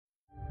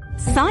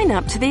Sign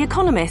up to The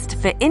Economist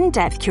for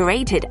in-depth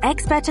curated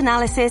expert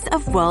analysis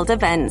of world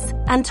events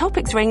and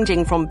topics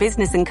ranging from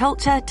business and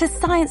culture to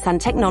science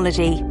and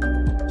technology.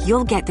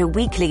 You'll get the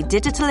weekly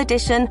digital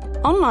edition,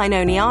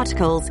 online-only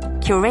articles,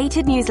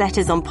 curated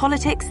newsletters on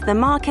politics, the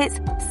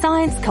markets,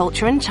 science,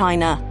 culture and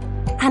China,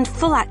 and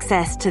full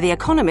access to The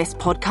Economist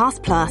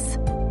Podcast Plus.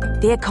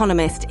 The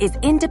Economist is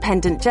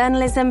independent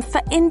journalism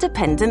for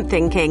independent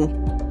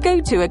thinking.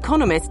 Go to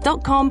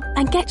economist.com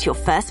and get your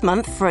first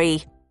month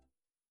free.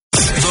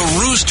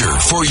 The Rooster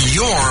for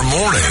your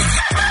morning.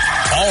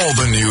 All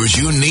the news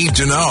you need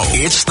to know.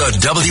 It's the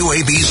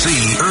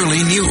WABC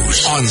Early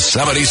News on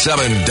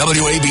 77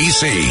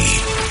 WABC.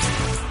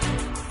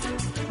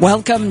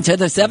 Welcome to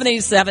the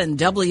 77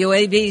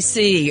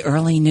 WABC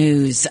Early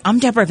News. I'm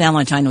Deborah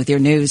Valentine with your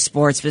news,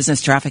 sports,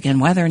 business, traffic,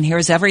 and weather, and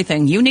here's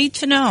everything you need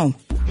to know.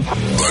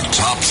 The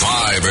top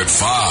 5 at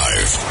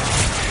 5.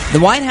 The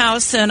White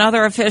House and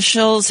other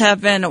officials have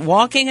been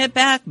walking it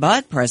back,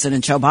 but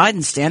President Joe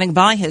Biden standing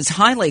by his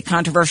highly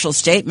controversial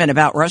statement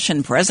about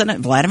Russian President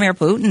Vladimir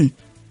Putin.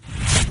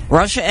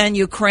 Russia and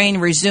Ukraine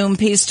resume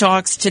peace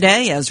talks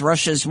today as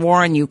Russia's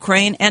war in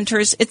Ukraine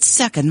enters its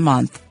second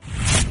month.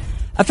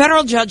 A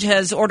federal judge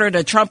has ordered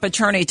a Trump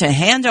attorney to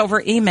hand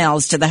over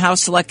emails to the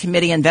House Select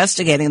Committee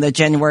investigating the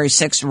January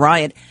 6th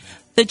riot.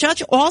 The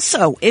judge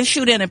also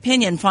issued an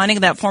opinion finding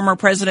that former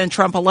President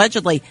Trump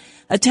allegedly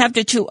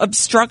attempted to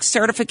obstruct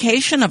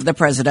certification of the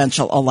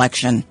presidential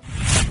election.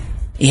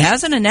 He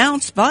hasn't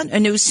announced, but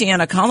a new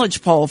Siena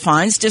College poll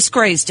finds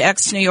disgraced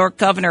ex-New York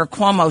Governor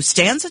Cuomo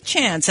stands a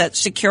chance at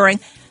securing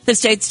the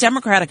state's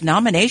Democratic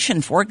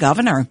nomination for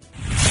governor.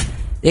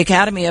 The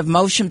Academy of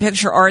Motion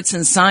Picture Arts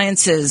and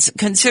Sciences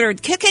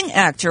considered kicking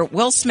actor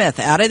Will Smith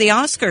out of the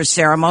Oscars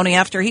ceremony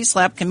after he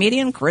slapped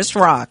comedian Chris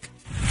Rock.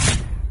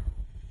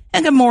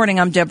 And good morning,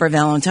 I'm Deborah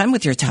Valentine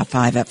with your top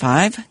 5 at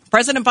 5.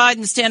 President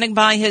Biden standing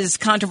by his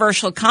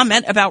controversial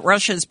comment about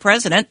Russia's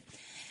president.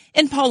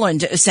 In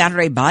Poland,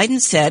 Saturday,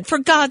 Biden said, "For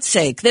God's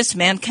sake, this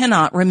man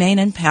cannot remain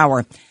in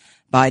power."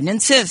 Biden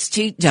insists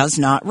he does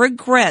not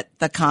regret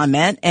the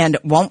comment and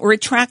won't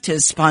retract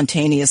his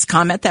spontaneous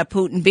comment that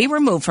Putin be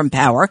removed from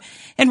power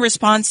in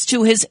response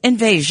to his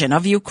invasion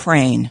of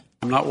Ukraine.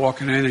 I'm not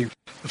walking anything.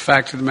 The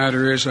fact of the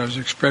matter is I was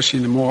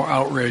expressing the moral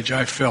outrage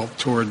I felt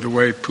toward the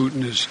way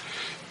Putin is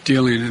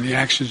dealing and the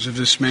actions of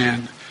this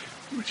man.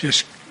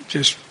 Just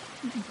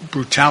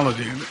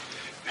brutality.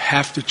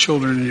 Half the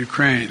children in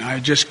Ukraine. I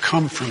just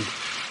come from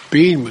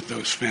being with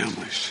those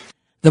families.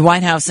 The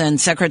White House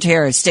and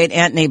Secretary of State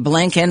Antony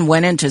Blinken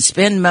went into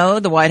spin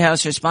mode. The White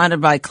House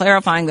responded by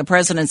clarifying the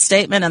president's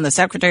statement, and the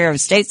Secretary of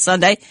State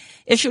Sunday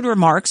issued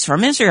remarks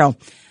from Israel.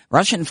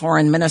 Russian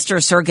Foreign Minister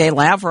Sergei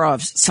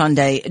Lavrov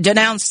Sunday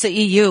denounced the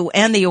EU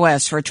and the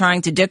U.S. for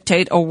trying to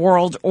dictate a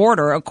world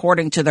order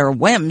according to their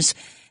whims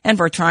and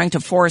for trying to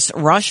force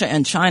Russia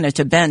and China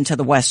to bend to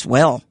the West's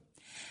will.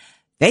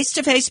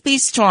 Face-to-face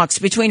peace talks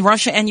between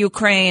Russia and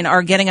Ukraine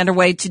are getting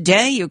underway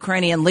today.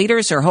 Ukrainian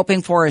leaders are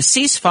hoping for a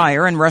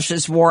ceasefire in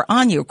Russia's war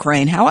on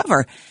Ukraine.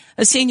 However,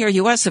 a senior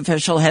U.S.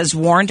 official has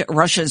warned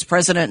Russia's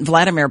President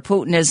Vladimir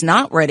Putin is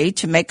not ready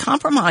to make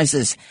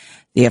compromises.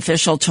 The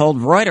official told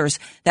Reuters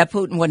that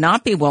Putin would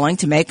not be willing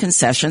to make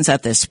concessions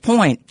at this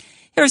point.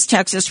 Here's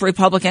Texas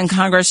Republican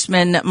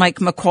Congressman Mike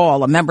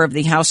McCall, a member of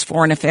the House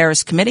Foreign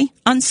Affairs Committee,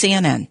 on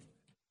CNN.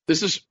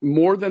 This is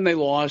more than they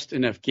lost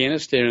in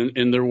Afghanistan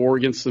in their war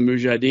against the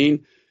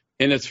Mujahideen,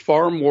 and it's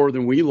far more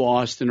than we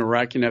lost in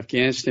Iraq and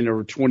Afghanistan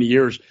over 20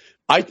 years.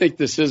 I think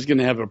this is going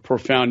to have a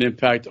profound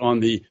impact on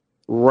the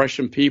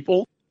Russian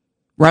people.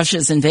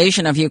 Russia's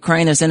invasion of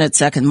Ukraine is in its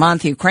second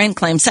month. Ukraine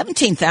claims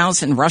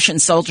 17,000 Russian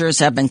soldiers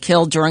have been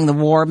killed during the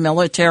war.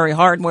 Military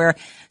hardware,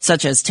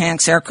 such as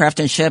tanks, aircraft,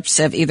 and ships,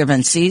 have either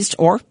been seized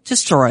or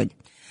destroyed.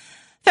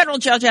 Federal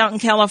judge out in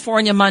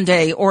California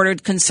Monday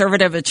ordered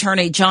conservative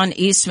attorney John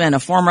Eastman,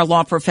 a former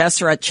law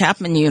professor at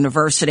Chapman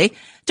University,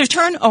 to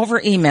turn over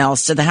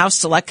emails to the House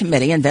Select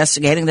Committee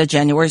investigating the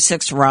January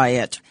 6th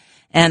riot.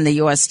 And the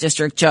U.S.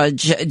 District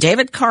Judge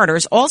David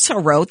Carters also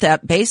wrote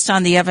that based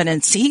on the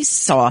evidence he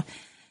saw,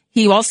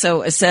 he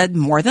also said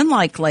more than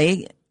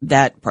likely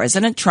that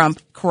President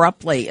Trump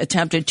corruptly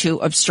attempted to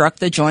obstruct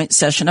the joint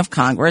session of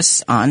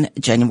Congress on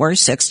January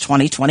 6,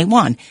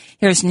 2021.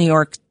 Here's New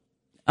York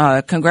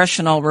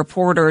congressional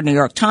reporter, New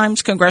York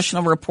Times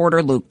congressional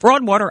reporter Luke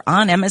Broadwater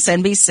on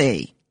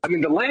MSNBC. I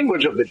mean, the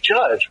language of the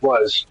judge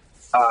was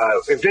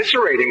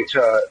eviscerating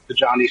to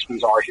John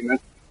Eastman's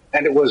argument,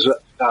 and it was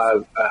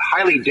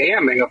highly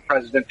damning of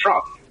President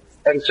Trump.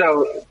 And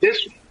so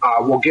this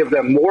will give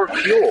them more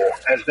fuel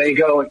as they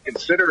go and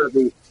consider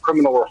the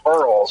criminal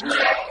referrals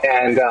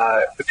and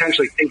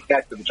potentially take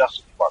that to the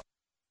Justice Department.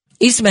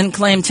 Eastman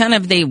claimed 10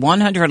 of the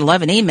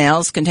 111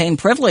 emails contain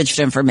privileged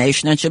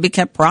information and should be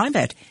kept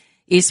private.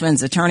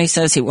 Eastman's attorney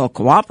says he will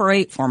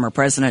cooperate. Former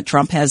President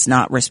Trump has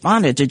not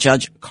responded to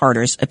Judge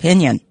Carter's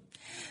opinion.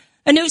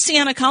 A new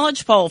Siena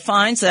College poll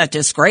finds that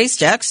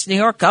disgraced ex-New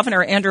York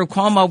Governor Andrew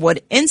Cuomo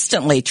would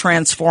instantly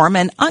transform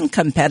an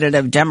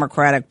uncompetitive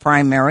Democratic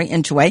primary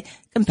into a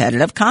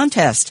competitive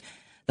contest.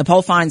 The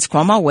poll finds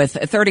Cuomo with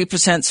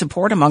 30%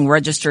 support among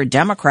registered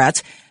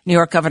Democrats. New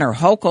York Governor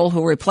Hochul,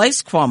 who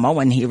replaced Cuomo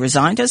when he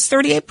resigned, has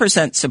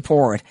 38%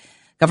 support.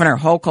 Governor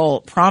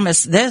Hochul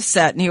promised this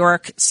at New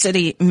York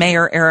City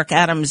Mayor Eric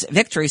Adams'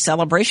 victory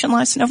celebration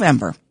last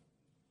November.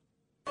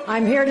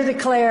 I'm here to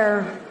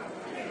declare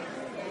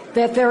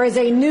that there is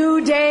a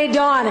new day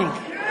dawning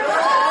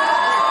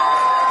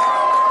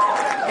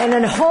and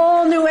a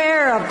whole new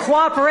era of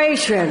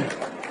cooperation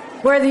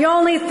where the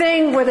only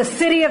thing where the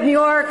city of New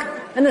York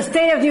and the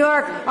state of New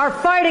York are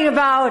fighting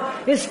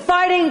about is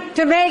fighting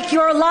to make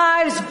your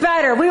lives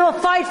better. We will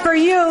fight for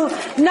you,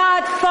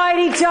 not fight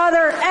each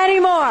other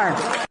anymore.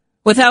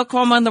 Without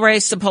Cuomo in the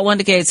race, the poll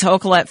indicates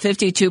Hochul at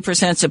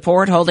 52%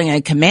 support, holding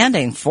a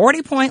commanding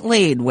 40-point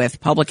lead with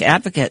public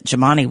advocate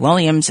Jumaane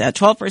Williams at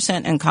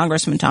 12% and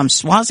Congressman Tom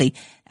Suozzi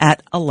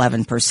at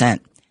 11%.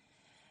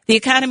 The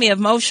Academy of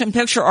Motion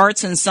Picture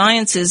Arts and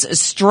Sciences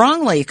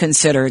strongly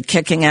considered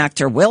kicking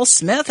actor Will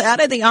Smith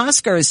out of the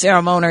Oscars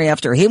ceremony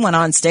after he went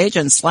on stage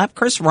and slapped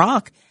Chris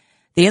Rock.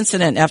 The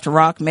incident after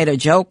Rock made a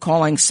joke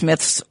calling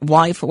Smith's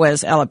wife, who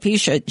has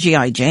alopecia,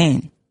 G.I.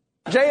 Jane.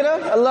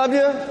 Jada, I love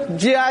you.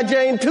 G.I.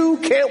 Jane 2,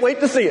 can't wait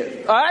to see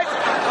it. All right?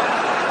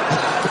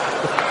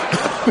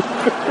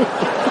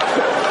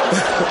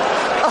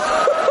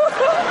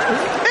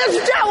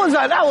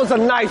 That was a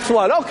nice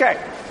one.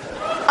 Okay.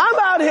 I'm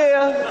out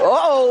here.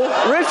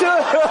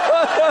 Richard.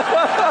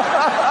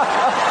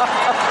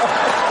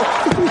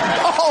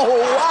 Oh,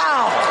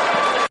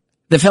 wow.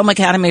 The Film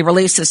Academy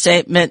released a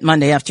statement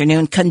Monday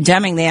afternoon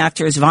condemning the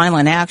actor's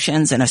violent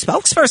actions, and a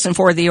spokesperson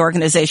for the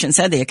organization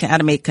said the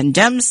Academy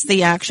condemns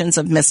the actions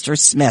of Mr.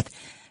 Smith.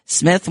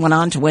 Smith went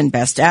on to win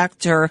Best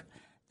Actor,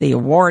 the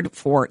award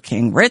for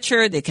King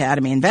Richard. The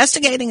Academy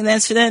investigating the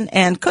incident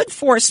and could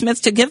force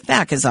Smith to give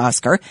back his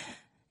Oscar.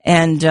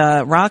 And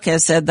Rock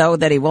has said, though,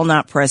 that he will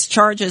not press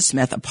charges.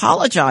 Smith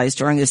apologized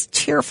during his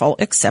tearful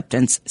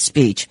acceptance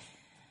speech.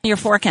 Your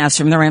forecast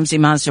from the Ramsey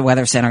Mazda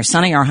Weather Center.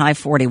 Sunny, our high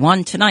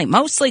 41 tonight.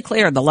 Mostly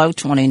clear, the low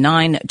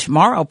 29.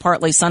 Tomorrow,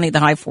 partly sunny, the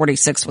high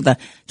 46 with a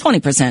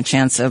 20%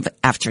 chance of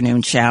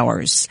afternoon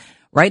showers.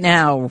 Right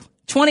now,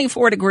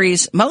 24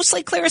 degrees,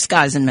 mostly clear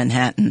skies in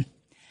Manhattan.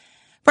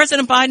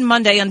 President Biden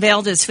Monday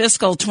unveiled his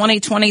fiscal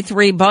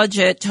 2023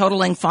 budget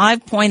totaling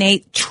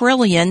 $5.8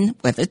 trillion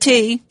with a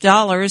T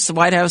dollars. The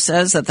White House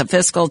says that the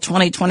fiscal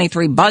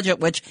 2023 budget,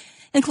 which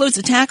includes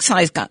a tax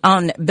hike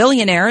on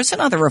billionaires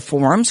and other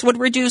reforms, would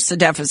reduce the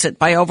deficit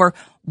by over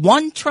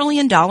 $1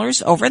 trillion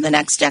over the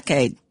next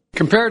decade.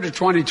 Compared to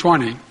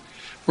 2020,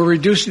 we're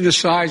reducing the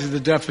size of the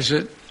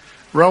deficit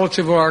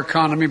relative to our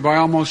economy by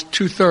almost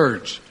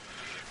 2/3,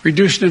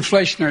 reducing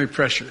inflationary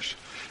pressures,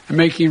 and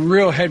making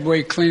real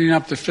headway cleaning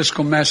up the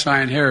fiscal mess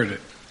I inherited.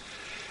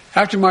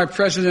 After my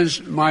predecessor's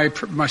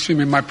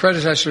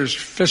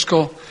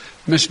fiscal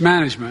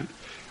mismanagement,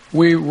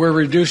 we're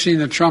reducing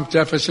the Trump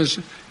deficits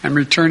and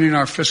returning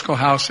our fiscal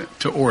house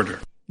to order.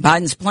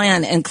 Biden's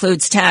plan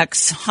includes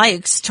tax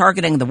hikes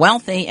targeting the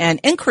wealthy and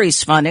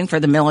increased funding for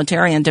the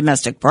military and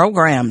domestic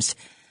programs.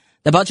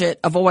 The budget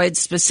avoids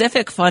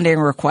specific funding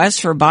requests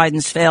for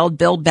Biden's failed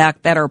Build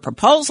Back Better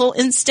proposal.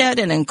 Instead,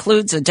 it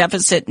includes a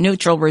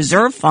deficit-neutral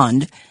reserve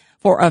fund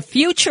for a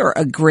future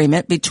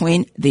agreement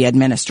between the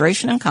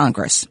administration and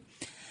Congress.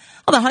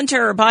 Well, the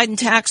Hunter Biden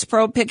tax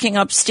probe picking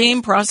up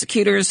steam.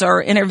 Prosecutors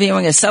are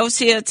interviewing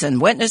associates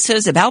and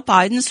witnesses about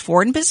Biden's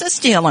foreign business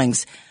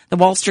dealings. The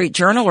Wall Street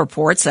Journal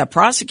reports that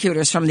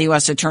prosecutors from the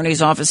U.S.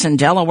 Attorney's Office in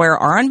Delaware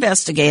are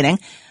investigating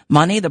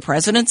money the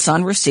president's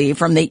son received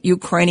from the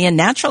Ukrainian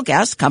natural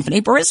gas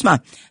company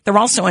Burisma. They're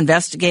also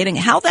investigating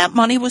how that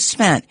money was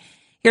spent.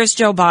 Here's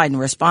Joe Biden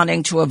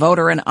responding to a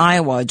voter in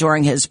Iowa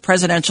during his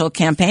presidential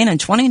campaign in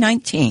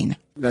 2019.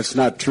 That's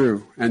not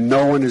true. And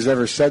no one has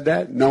ever said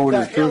that? No one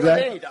has proved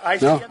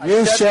that? No?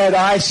 You said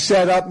I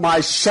set up my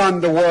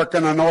son to work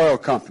in an oil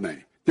company.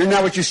 Isn't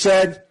that what you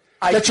said?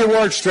 Get your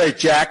words straight,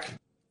 Jack.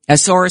 A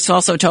source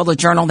also told the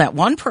Journal that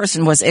one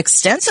person was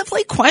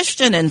extensively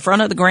questioned in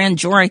front of the grand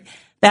jury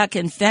back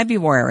in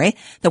February.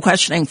 The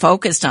questioning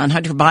focused on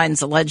Hunter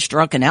Biden's alleged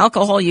drug and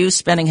alcohol use,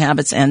 spending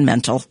habits, and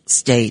mental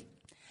state.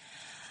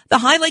 The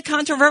highly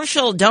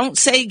controversial Don't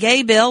Say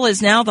Gay bill is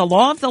now the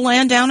law of the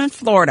land down in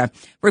Florida.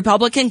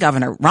 Republican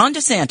Governor Ron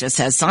DeSantis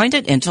has signed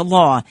it into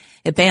law.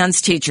 It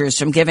bans teachers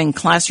from giving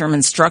classroom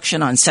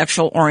instruction on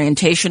sexual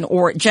orientation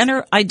or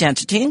gender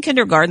identity in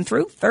kindergarten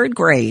through third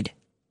grade.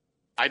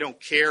 I don't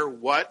care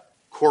what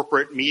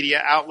corporate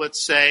media outlets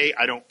say.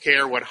 I don't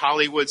care what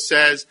Hollywood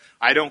says.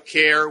 I don't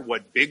care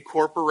what big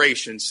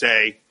corporations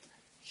say.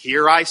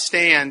 Here I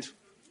stand.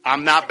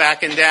 I'm not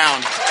backing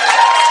down.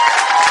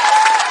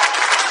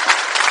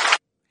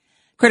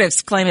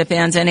 Critics claim it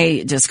bans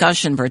any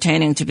discussion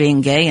pertaining to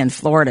being gay in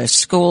Florida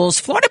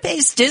schools.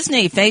 Florida-based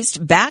Disney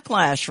faced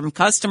backlash from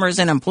customers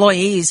and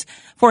employees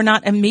for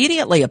not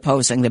immediately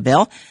opposing the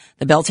bill.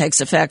 The bill takes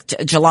effect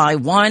July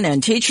 1,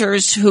 and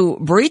teachers who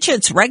breach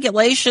its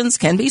regulations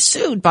can be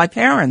sued by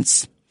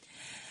parents.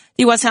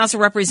 The U.S. House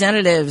of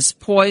Representatives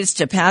poised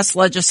to pass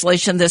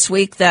legislation this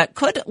week that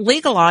could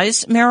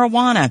legalize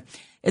marijuana.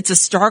 It's a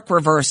stark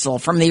reversal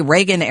from the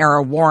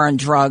Reagan-era war on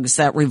drugs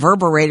that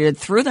reverberated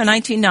through the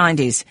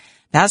 1990s.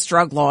 Past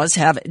drug laws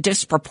have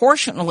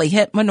disproportionately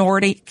hit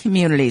minority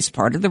communities.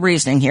 Part of the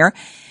reasoning here.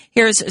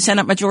 Here's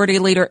Senate Majority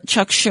Leader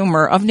Chuck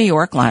Schumer of New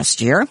York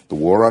last year. The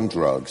war on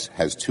drugs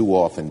has too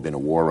often been a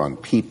war on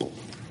people,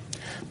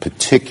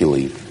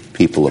 particularly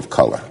people of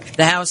color.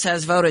 The House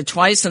has voted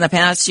twice in the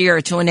past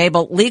year to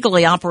enable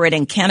legally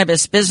operating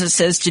cannabis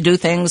businesses to do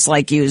things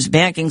like use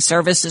banking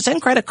services and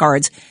credit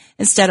cards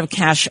instead of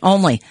cash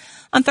only.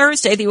 On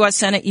Thursday, the U.S.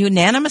 Senate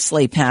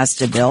unanimously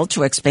passed a bill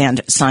to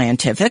expand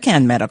scientific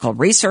and medical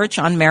research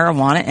on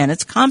marijuana and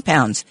its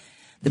compounds.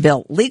 The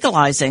bill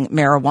legalizing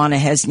marijuana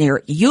has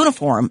near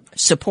uniform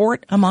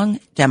support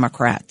among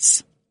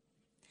Democrats.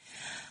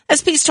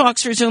 As peace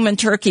talks resume in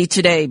Turkey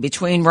today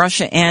between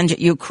Russia and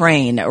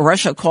Ukraine,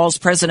 Russia calls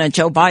President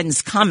Joe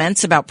Biden's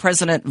comments about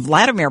President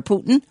Vladimir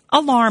Putin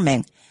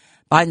alarming.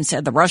 Biden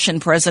said the Russian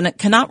president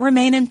cannot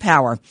remain in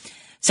power.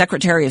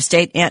 Secretary of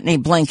State Antony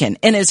Blinken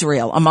in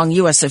Israel among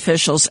U.S.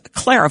 officials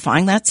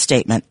clarifying that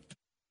statement.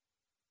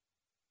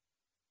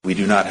 We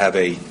do not have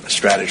a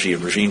strategy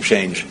of regime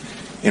change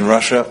in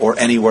Russia or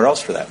anywhere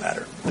else for that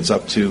matter. It's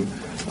up to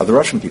the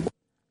Russian people.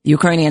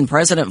 Ukrainian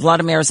President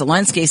Vladimir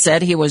Zelensky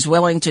said he was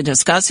willing to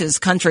discuss his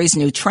country's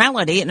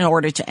neutrality in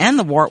order to end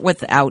the war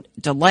without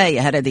delay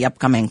ahead of the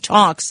upcoming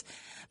talks.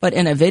 But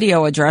in a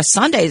video address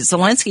Sunday,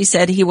 Zelensky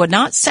said he would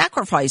not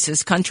sacrifice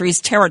his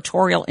country's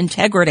territorial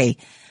integrity.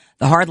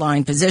 The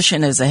hardline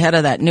position is ahead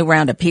of that new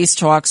round of peace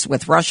talks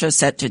with Russia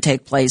set to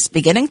take place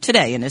beginning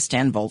today in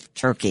Istanbul,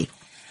 Turkey.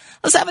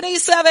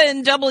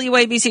 77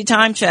 WABC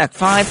time check,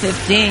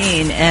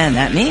 5:15, and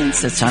that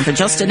means it's time for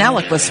Justin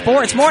Ellick with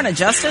sports. Morning,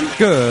 Justin.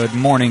 Good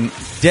morning,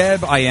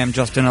 Deb. I am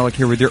Justin Ellick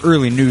here with your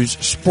early news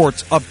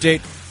sports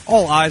update.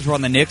 All eyes were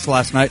on the Knicks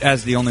last night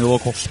as the only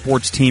local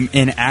sports team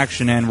in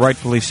action, and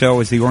rightfully so,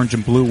 as the Orange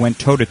and Blue went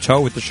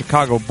toe-to-toe with the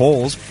Chicago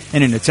Bulls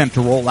in an attempt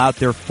to roll out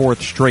their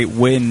fourth straight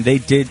win.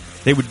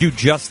 They would do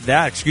just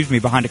that,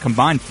 behind a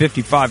combined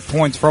 55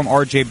 points from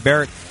R.J.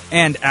 Barrett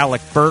and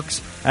Alec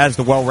Burks, as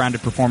the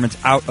well-rounded performance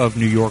out of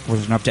New York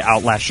was enough to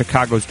outlast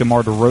Chicago's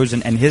DeMar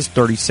DeRozan and his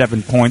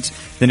 37 points.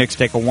 The Knicks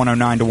take a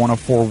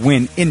 109-104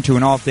 win into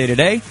an off day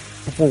today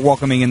before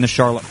welcoming in the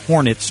Charlotte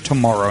Hornets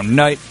tomorrow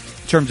night.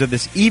 In terms of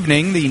this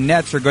evening, the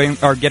Nets are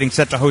getting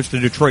set to host the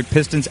Detroit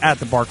Pistons at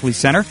the Barclays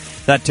Center.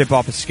 That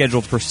tip-off is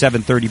scheduled for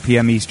 7:30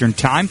 p.m. Eastern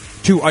Time.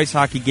 2 ice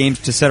hockey games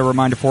to set a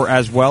reminder for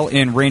as well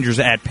in Rangers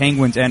at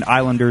Penguins and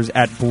Islanders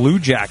at Blue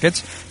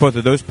Jackets. Both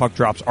of those puck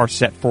drops are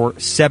set for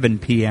 7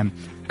 p.m.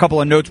 Couple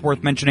of notes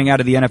worth mentioning out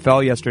of the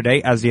NFL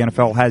yesterday, as the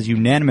NFL has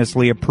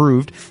unanimously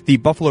approved the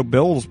Buffalo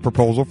Bills'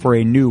 proposal for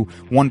a new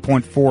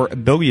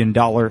 $1.4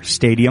 billion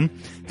stadium.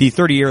 The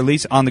 30-year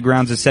lease on the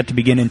grounds is set to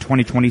begin in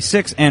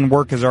 2026, and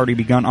work has already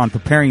begun on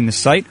preparing the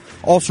site.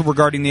 Also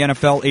regarding the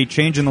NFL, a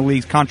change in the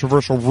league's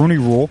controversial Rooney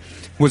Rule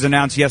was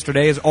announced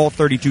yesterday, as all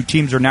 32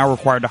 teams are now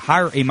required to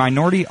hire a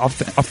minority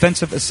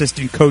offensive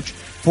assistant coach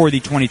for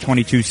the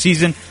 2022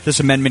 season. This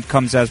amendment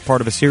comes as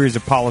part of a series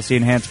of policy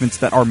enhancements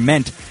that are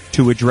meant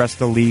to address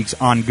the league's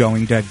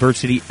ongoing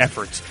diversity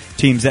efforts.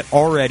 Teams that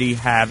already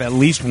have at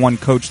least one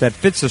coach that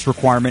fits this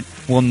requirement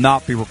will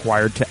not be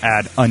required to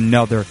add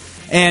another.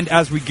 And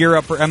as we gear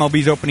up for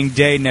MLB's opening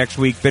day next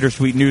week,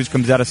 bittersweet news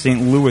comes out of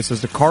St. Louis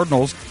as the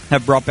Cardinals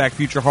have brought back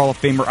future Hall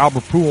of Famer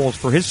Albert Pujols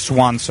for his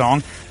swan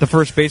song. The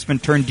first baseman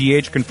turned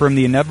DH confirmed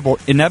the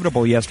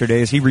inevitable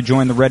yesterday as he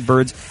rejoined the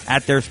Redbirds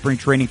at their spring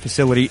training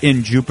facility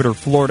in Jupiter,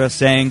 Florida,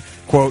 saying,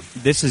 quote,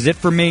 "This is it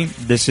for me.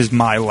 This is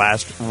my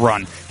last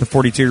run." The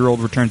 42-year-old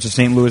returns to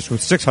St. Louis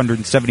with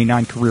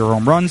 679 career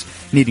home runs,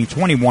 needing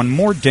 21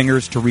 more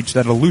dingers to reach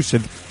that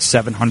elusive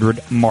 700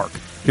 mark.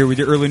 Here with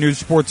your early news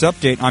sports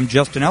update, I'm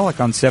Justin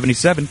Ellick on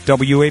 77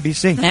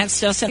 WABC.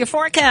 Next, Justin, your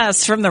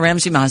forecast from the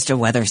Ramsey Mazda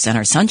Weather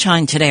Center.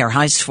 Sunshine today, our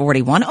highs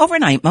 41.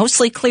 Overnight,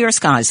 mostly clear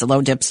skies. The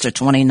low dips to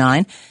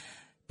 29.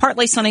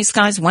 Partly sunny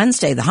skies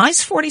Wednesday. The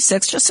high's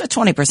 46, just a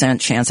 20%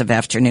 chance of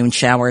afternoon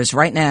showers.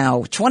 Right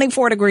now,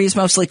 24 degrees,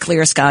 mostly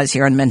clear skies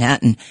here in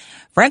Manhattan.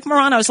 Frank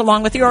Morano's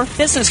along with your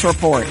business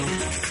report.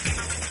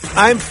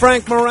 I'm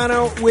Frank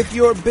Morano with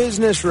your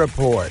business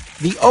report.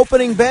 The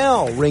opening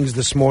bell rings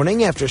this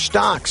morning after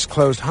stocks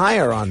closed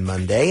higher on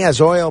Monday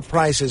as oil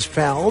prices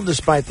fell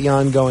despite the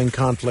ongoing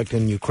conflict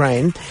in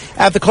Ukraine.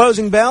 At the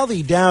closing bell,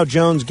 the Dow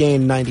Jones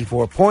gained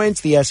 94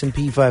 points, the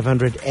S&P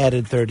 500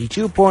 added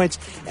 32 points,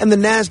 and the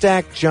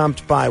Nasdaq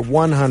jumped by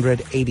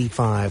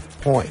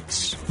 185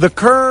 points. The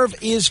curve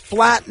is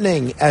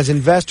flattening as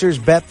investors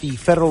bet the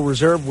Federal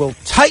Reserve will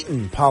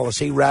tighten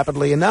policy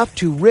rapidly enough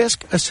to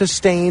risk a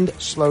sustained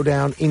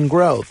slowdown in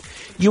growth.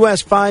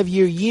 U.S.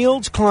 5-year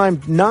yields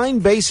climbed 9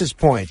 basis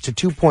points to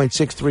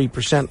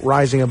 2.63%,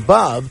 rising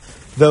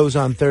above those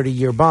on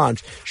 30-year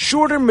bonds.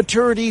 Shorter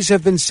maturities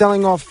have been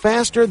selling off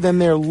faster than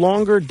their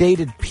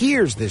longer-dated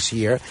peers this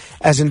year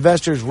as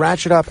investors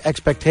ratchet up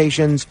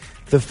expectations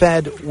the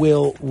Fed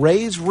will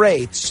raise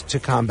rates to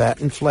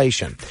combat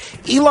inflation.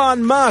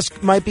 Elon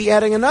Musk might be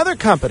adding another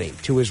company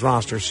to his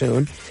roster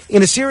soon.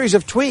 In a series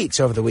of tweets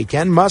over the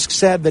weekend, Musk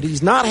said that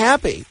he's not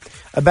happy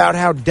about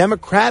how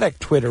democratic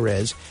Twitter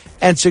is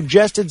and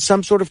suggested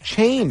some sort of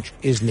change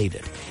is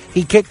needed.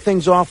 He kicked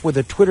things off with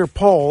a Twitter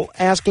poll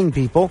asking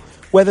people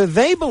whether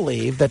they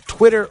believe that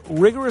Twitter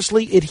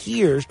rigorously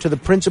adheres to the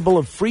principle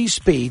of free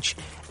speech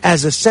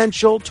as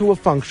essential to a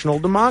functional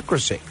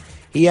democracy.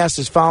 He asked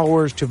his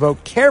followers to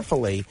vote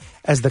carefully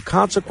as the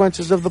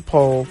consequences of the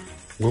poll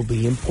will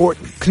be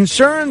important.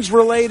 Concerns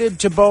related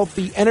to both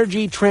the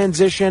energy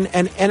transition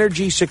and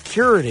energy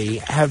security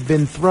have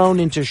been thrown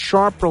into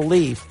sharp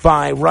relief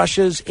by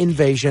Russia's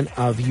invasion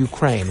of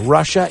Ukraine.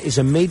 Russia is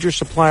a major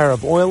supplier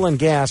of oil and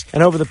gas,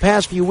 and over the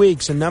past few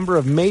weeks, a number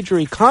of major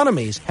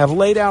economies have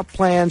laid out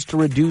plans to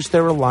reduce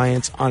their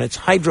reliance on its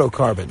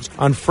hydrocarbons.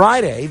 On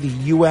Friday, the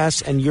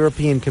U.S. and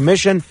European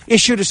Commission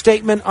issued a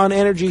statement on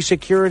energy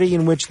security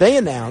in which they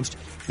announced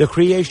the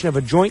creation of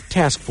a joint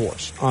task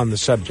force on the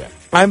subject.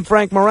 I'm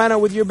Frank Morano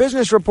with your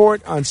business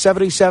report on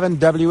 77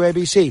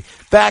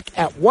 WABC. Back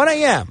at 1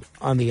 a.m.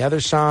 on the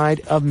other side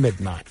of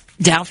midnight.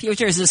 Dow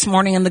futures this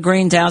morning in the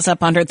green. Dow's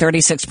up under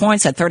 36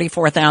 points at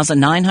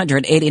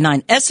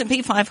 34,989.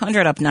 S&P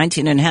 500 up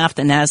 19.5.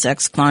 The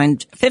Nasdaq's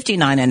climbed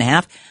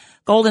 59.5.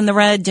 Gold in the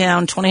red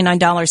down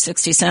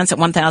 $29.60 at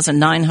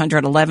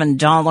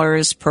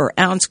 $1,911 per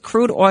ounce.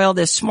 Crude oil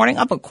this morning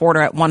up a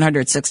quarter at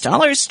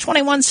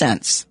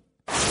 $106.21.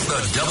 The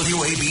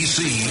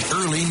WABC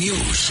Early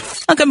News.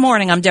 Well, good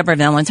morning. I'm Deborah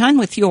Valentine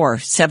with your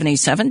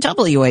 77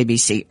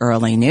 WABC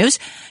Early News.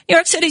 New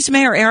York City's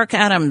Mayor Eric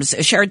Adams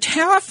shared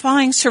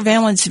terrifying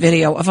surveillance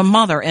video of a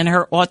mother and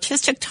her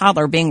autistic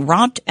toddler being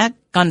robbed at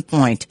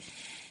gunpoint.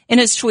 In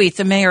his tweet,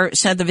 the mayor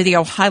said the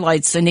video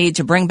highlights the need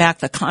to bring back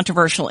the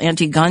controversial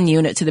anti-gun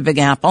unit to the Big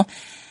Apple.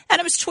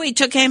 Adams' tweet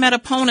took aim at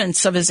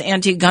opponents of his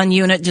anti-gun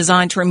unit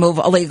designed to remove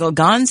illegal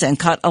guns and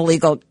cut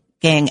illegal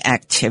gang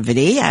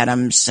activity.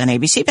 Adams and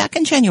ABC back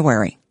in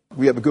January.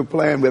 We have a good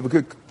plan. We have a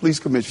good police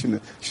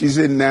commissioner. She's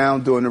in now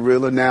doing a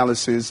real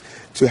analysis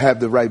to have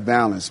the right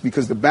balance,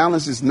 because the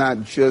balance is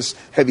not just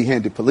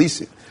heavy-handed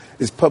policing.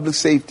 It's public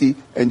safety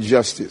and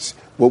justice.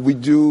 What we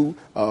do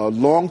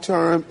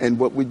long-term and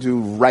what we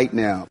do right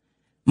now.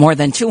 More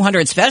than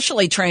 200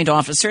 specially trained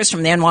officers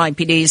from the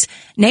NYPD's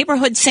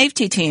neighborhood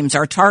safety teams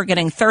are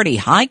targeting 30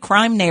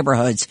 high-crime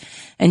neighborhoods.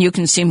 And you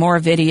can see more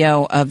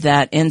video of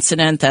that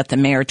incident that the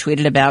mayor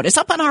tweeted about. It's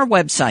up on our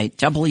website,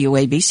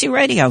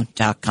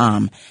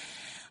 WABCRadio.com.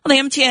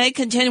 Well, the MTA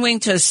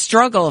continuing to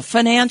struggle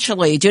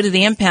financially due to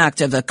the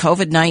impact of the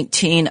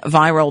COVID-19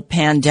 viral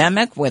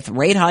pandemic, with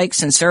rate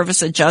hikes and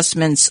service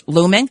adjustments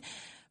looming.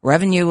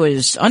 Revenue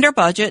is under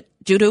budget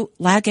due to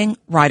lagging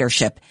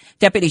ridership.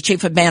 Deputy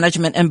Chief of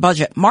Management and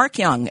Budget Mark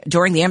Young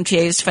during the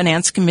MTA's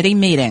Finance Committee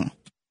meeting.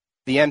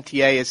 The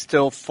MTA is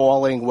still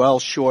falling well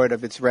short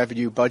of its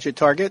revenue budget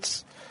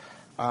targets.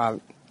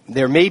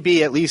 There may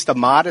be at least a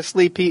modest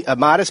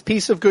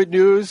piece of good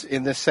news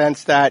in the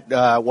sense that,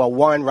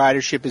 one,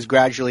 ridership is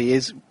gradually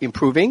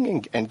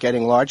improving and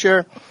getting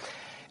larger.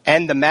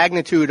 And the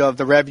magnitude of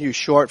the revenue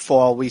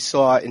shortfall we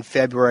saw in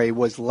February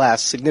was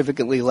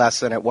significantly less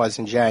than it was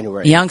in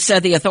January. Young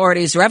said the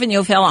authorities'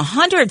 revenue fell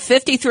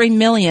 $153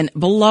 million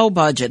below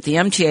budget. The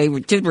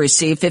MTA did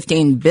receive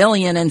 $15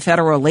 billion in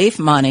federal relief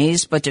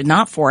monies, but did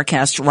not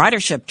forecast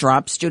ridership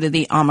drops due to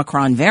the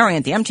Omicron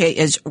variant. The MTA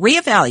is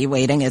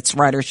reevaluating its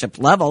ridership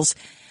levels.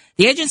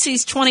 The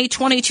agency's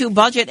 2022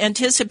 budget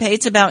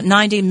anticipates about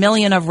 $90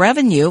 million of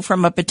revenue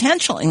from a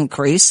potential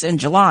increase in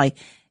July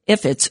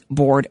if its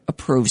board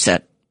approves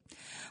it.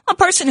 A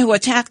person who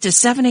attacked a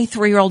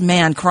 73-year-old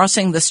man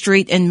crossing the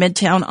street in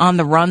Midtown on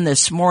the run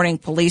this morning.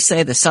 Police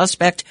say the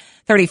suspect,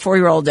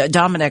 34-year-old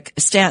Dominic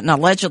Stanton,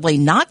 allegedly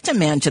knocked a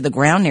man to the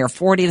ground near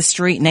 40th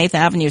Street and 8th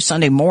Avenue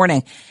Sunday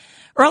morning.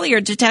 Earlier,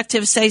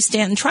 detectives say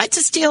Stanton tried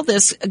to steal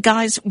this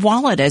guy's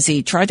wallet as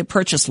he tried to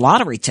purchase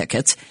lottery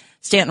tickets.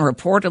 Stanton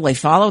reportedly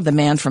followed the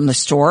man from the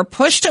store,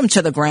 pushed him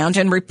to the ground,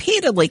 and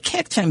repeatedly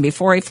kicked him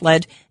before he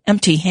fled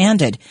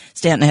empty-handed.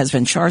 Stanton has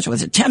been charged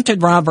with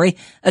attempted robbery,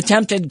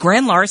 attempted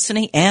grand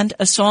larceny, and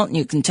assault. And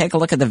you can take a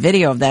look at the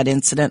video of that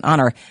incident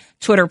on our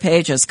Twitter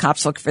page as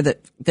cops look for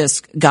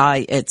this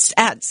guy. It's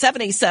at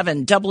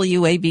 77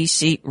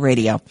 WABC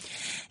Radio.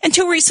 And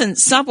two recent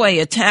subway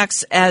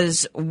attacks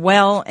as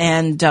well,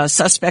 and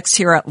suspects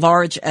here at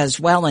large as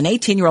well. An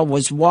 18-year-old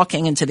was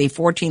walking into the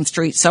 14th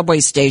Street subway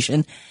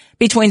station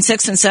between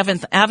 6th and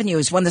 7th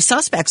Avenues when the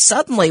suspect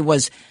suddenly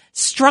was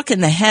struck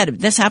in the head.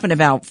 This happened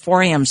about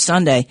 4 a.m.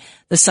 Sunday.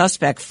 The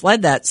suspect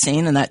fled that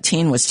scene, and that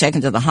teen was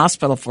taken to the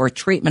hospital for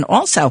treatment.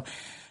 Also,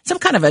 some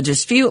kind of a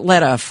dispute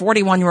led a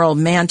 41-year-old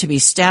man to be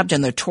stabbed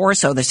in the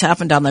torso. This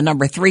happened on the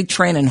number 3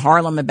 train in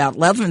Harlem about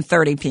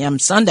 11:30 p.m.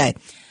 Sunday.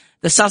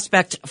 The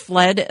suspect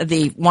fled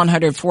the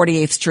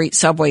 148th Street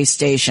subway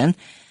station.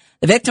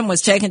 The victim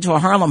was taken to a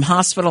Harlem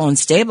hospital in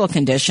stable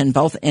condition,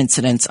 both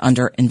incidents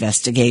under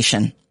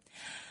investigation.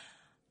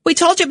 We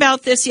told you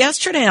about this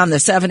yesterday on the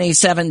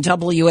 77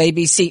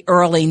 WABC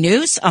Early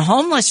News. A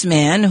homeless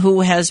man who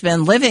has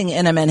been living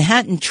in a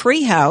Manhattan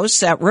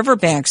treehouse at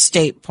Riverbank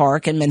State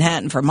Park in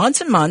Manhattan for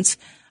months and months,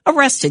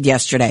 arrested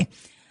yesterday.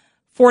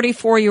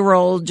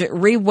 44-year-old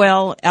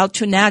Rewel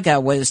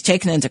Altunaga was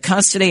taken into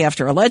custody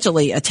after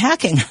allegedly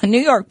attacking a New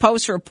York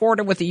Post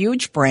reporter with a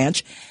huge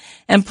branch,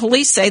 and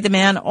police say the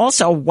man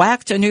also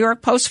whacked a New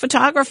York Post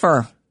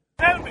photographer.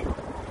 Tell me,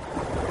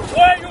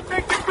 why you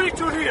take the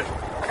picture here?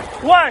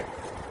 Why?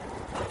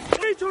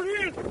 Picture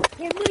here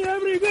for me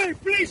every day,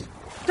 please.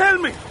 Tell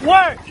me,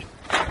 why?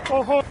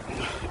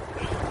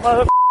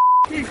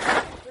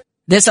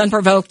 This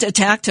unprovoked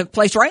attack took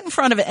place right in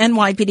front of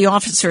NYPD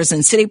officers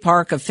and City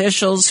Park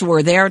officials who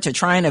were there to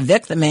try and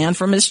evict the man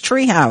from his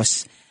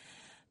treehouse.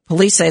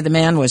 Police say the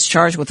man was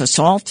charged with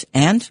assault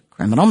and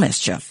criminal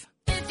mischief.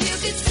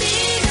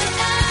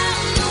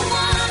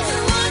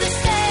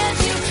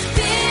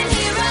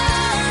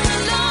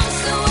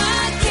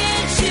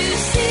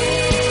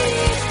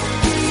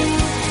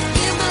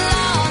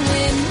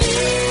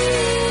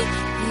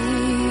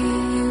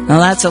 Well,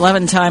 that's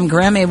 11-time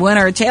Grammy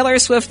winner Taylor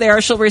Swift there.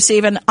 She'll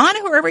receive an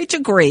honorary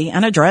degree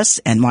and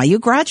address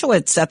NYU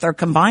graduates at their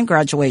combined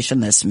graduation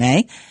this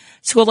May.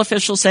 School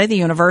officials say the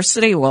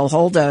university will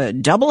hold a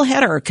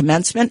doubleheader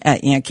commencement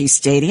at Yankee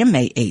Stadium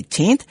May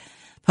 18th.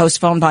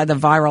 Postponed by the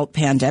viral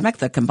pandemic,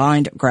 the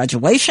combined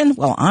graduation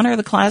will honor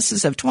the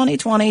classes of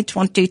 2020,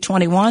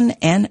 2021,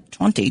 and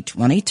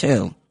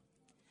 2022.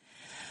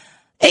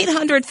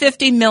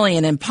 $850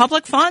 million in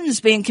public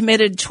funds being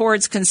committed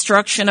towards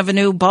construction of a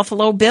new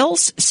Buffalo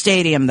Bills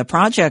stadium. The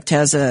project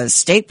has a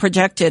state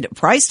projected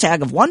price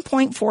tag of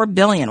 $1.4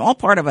 billion, all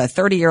part of a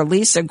 30-year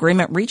lease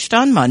agreement reached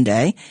on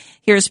Monday.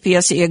 Here's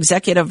PSE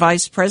Executive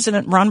Vice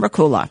President Ron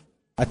Racula.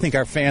 I think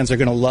our fans are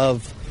going to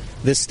love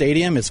this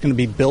stadium. It's going to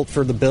be built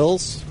for the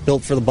Bills,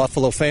 built for the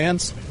Buffalo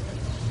fans.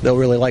 They'll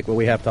really like what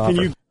we have to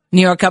offer.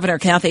 New York Governor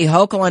Kathy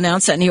Hochul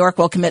announced that New York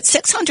will commit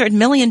 $600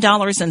 million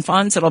in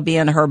funds. It'll be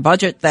in her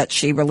budget that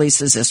she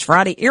releases this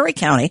Friday. Erie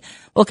County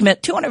will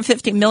commit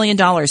 $250 million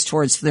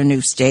towards the new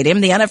stadium.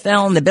 The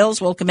NFL and the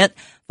Bills will commit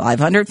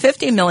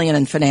 $550 million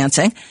in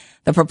financing.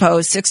 The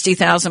proposed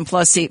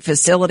 60,000-plus seat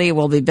facility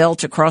will be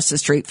built across the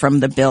street from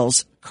the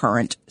Bills'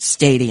 current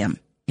stadium.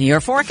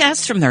 Your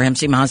forecast from their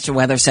MC Mazda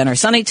Weather Center.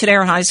 Sunny today,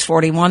 our highs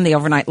 41, the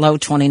overnight low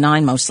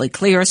 29, mostly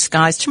clear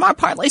skies. Tomorrow,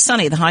 partly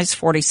sunny, the highs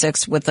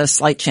 46 with a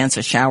slight chance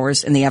of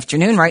showers in the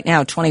afternoon. Right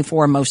now,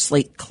 24,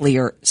 mostly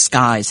clear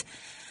skies.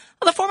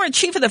 Well, the former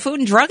chief of the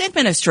Food and Drug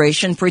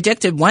Administration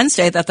predicted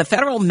Wednesday that the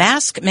federal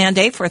mask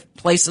mandate for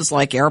places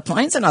like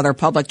airplanes and other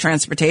public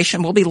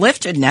transportation will be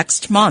lifted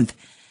next month.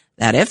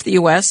 That if the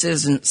U.S.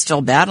 isn't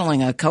still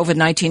battling a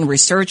COVID-19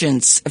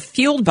 resurgence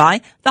fueled by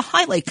the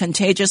highly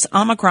contagious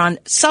Omicron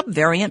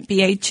subvariant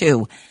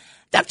BA2.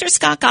 Dr.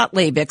 Scott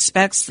Gottlieb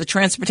expects the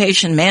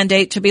transportation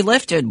mandate to be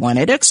lifted when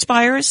it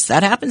expires.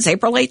 That happens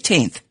April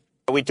 18th.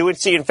 We do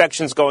see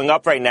infections going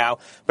up right now,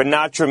 but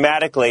not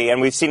dramatically, and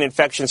we've seen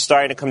infections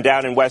starting to come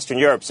down in Western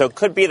Europe. So it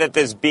could be that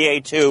this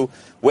BA2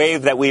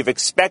 wave that we've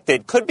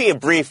expected could be a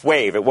brief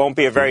wave. It won't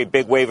be a very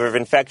big wave of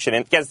infection.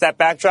 And against that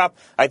backdrop,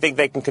 I think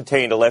they can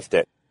continue to lift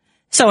it.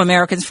 So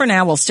Americans for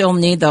now will still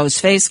need those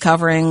face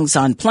coverings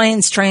on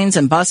planes, trains,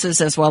 and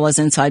buses, as well as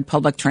inside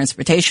public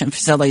transportation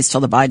facilities till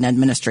the Biden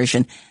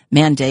administration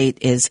mandate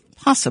is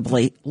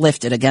possibly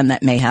lifted. Again,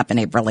 that may happen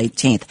April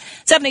 18th.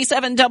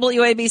 77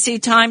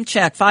 WABC time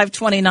check,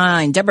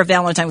 5:29. Deborah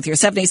Valentine with your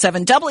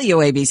 77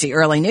 WABC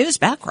early news.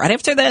 Back right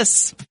after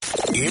this.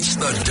 It's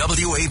the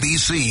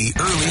WABC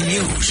early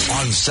news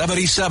on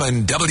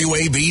 77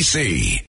 WABC.